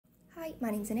Hi,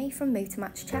 my name's Annie from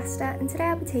Motormatch Chester, and today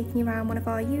I'll be taking you around one of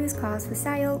our used cars for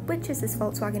sale, which is this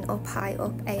Volkswagen Up High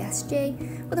Up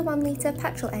ASG with a 1 litre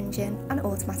petrol engine and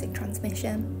automatic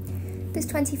transmission. This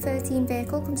 2013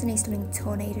 vehicle comes in a stunning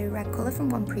tornado red colour from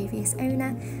one previous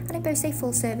owner, and it boasts a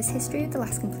full service history with the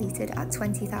last completed at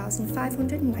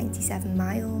 20,597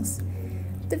 miles.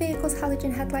 The vehicle's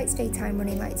halogen headlights, daytime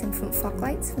running lights and front fog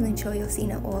lights will ensure you're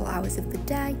seen at all hours of the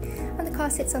day, and the car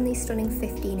sits on these stunning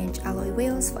 15-inch alloy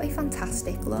wheels for a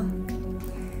fantastic look.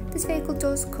 This vehicle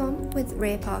does come with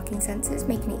rear parking sensors,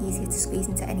 making it easier to squeeze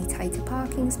into any tighter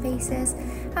parking spaces.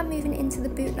 And moving into the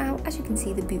boot now, as you can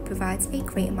see, the boot provides a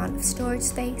great amount of storage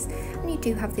space, and you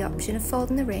do have the option of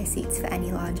folding the rear seats for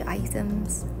any larger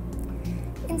items.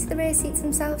 Into the rear seats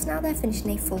themselves now, they're finished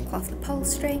in a full cloth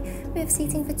upholstery. We have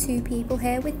seating for 2 people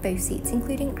here, with both seats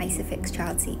including Isofix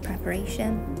child seat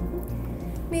preparation.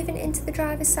 Moving into the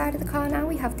driver's side of the car now,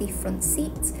 we have the front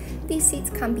seats. These seats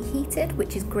can be heated,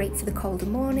 which is great for the colder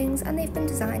mornings, and they've been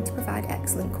designed to provide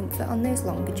excellent comfort on those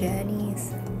longer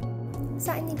journeys.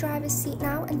 Sat in the driver's seat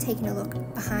now and taking a look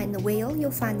behind the wheel,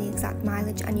 you'll find the exact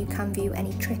mileage and you can view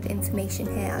any trip information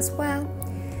here as well.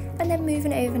 And then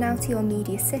moving over now to your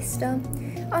media system.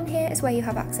 On here is where you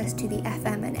have access to the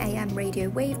FM and AM radio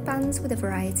wave bands with a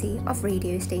variety of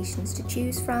radio stations to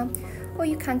choose from, or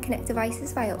you can connect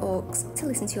devices via aux to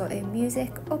listen to your own music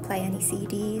or play any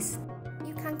CDs.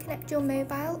 You can connect your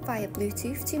mobile via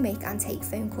Bluetooth to make and take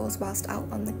phone calls whilst out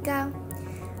on the go.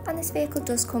 And this vehicle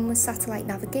does come with satellite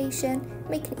navigation,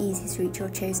 making it easy to reach your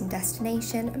chosen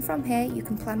destination, and from here you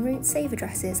can plan routes, save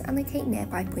addresses and locate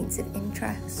nearby points of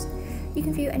interest. You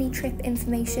can view any trip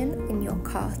information in your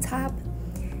car tab.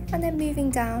 And then moving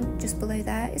down, just below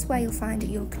there is where you'll find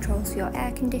your controls for your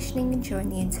air conditioning, ensuring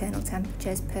the internal temperature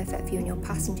is perfect for you and your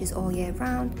passengers all year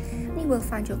round. And you will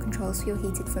find your controls for your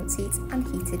heated front seats and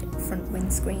heated front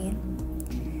windscreen.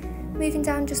 Moving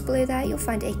down just below there, you'll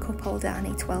find a cup holder and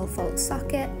a 12-volt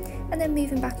socket. And then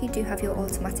moving back, you do have your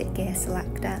automatic gear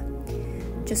selector.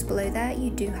 Just below there, you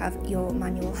do have your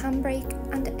manual handbrake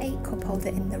and a cup holder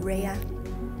in the rear.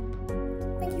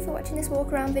 Thank you for watching this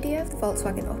walk around video of the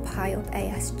Volkswagen Up High Up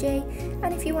ASG,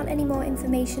 and if you want any more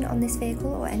information on this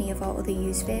vehicle or any of our other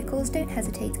used vehicles, don't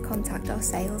hesitate to contact our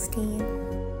sales team.